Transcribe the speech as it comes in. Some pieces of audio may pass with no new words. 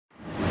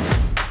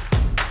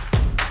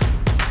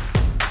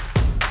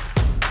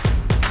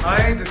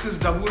this is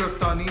Dabu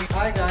Rattani.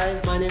 Hi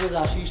guys, my name is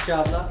Ashish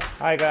Chawla.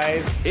 Hi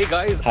guys. Hey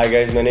guys. Hi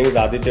guys, my name is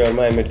Aditya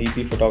Verma. I'm a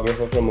DP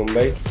photographer from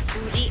Mumbai.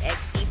 Fuji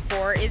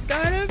X-T4 is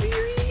gonna be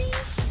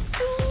released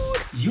soon.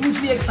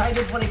 Hugely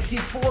excited for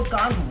X-T4.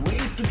 Can't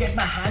wait to get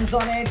my hands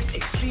on it.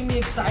 Extremely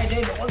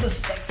excited. All the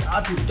specs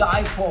are to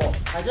die for.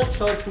 I just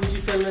heard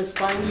Fujifilm is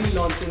finally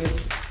launching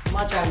its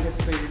much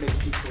anticipated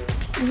X-T4.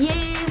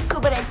 Yay,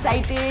 super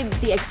excited.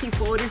 The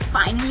X-T4 is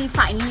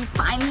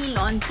finally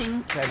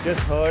launching. I've just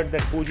heard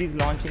that Fuji is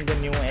launching the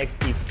new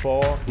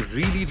X-T4.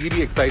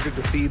 Really excited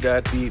to see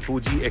that the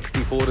Fuji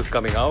X-T4 is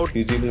coming out.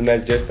 Fujifilm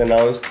has just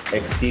announced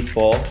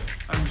X-T4.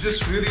 I'm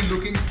just really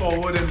looking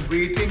forward and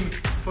waiting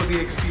for the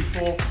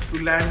X-T4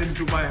 to land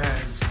into my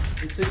hands.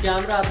 It's a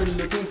camera I've been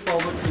looking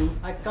forward to.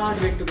 I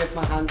can't wait to get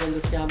my hands on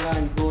this camera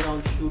and go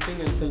around shooting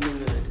and filming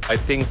with it. I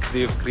think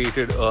they've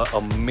created an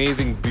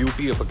amazing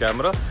beauty of a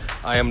camera.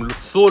 I am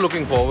so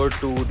looking forward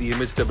to the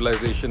image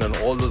stabilization and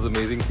all those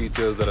amazing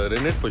features that are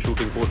in it for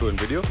shooting photo and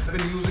video. I've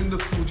been using the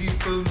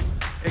Fujifilm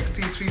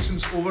X-T3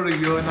 since over a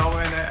year now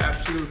and I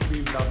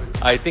absolutely love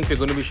it. I think we're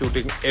going to be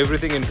shooting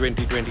everything in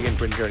 2020 and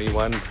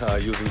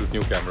 2021 using this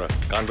new camera.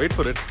 Can't wait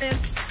for it. I am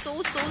so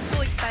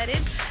excited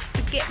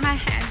to get my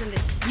hands on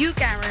this new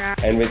camera.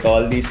 And with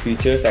all these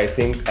features, I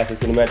think as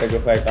a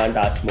cinematographer, I can't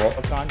ask more.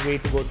 I can't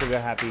wait to go to the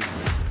happy.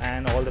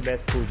 And all the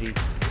best, Fuji.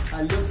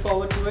 I look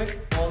forward to it.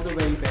 All the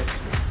very best.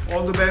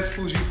 All the best,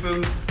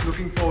 Fujifilm.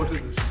 Looking forward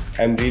to this.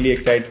 I'm really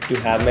excited to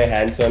have my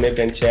hands on it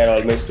and share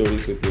all my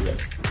stories with you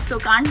guys. So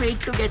can't wait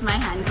to get my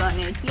hands on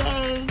it.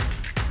 Yay!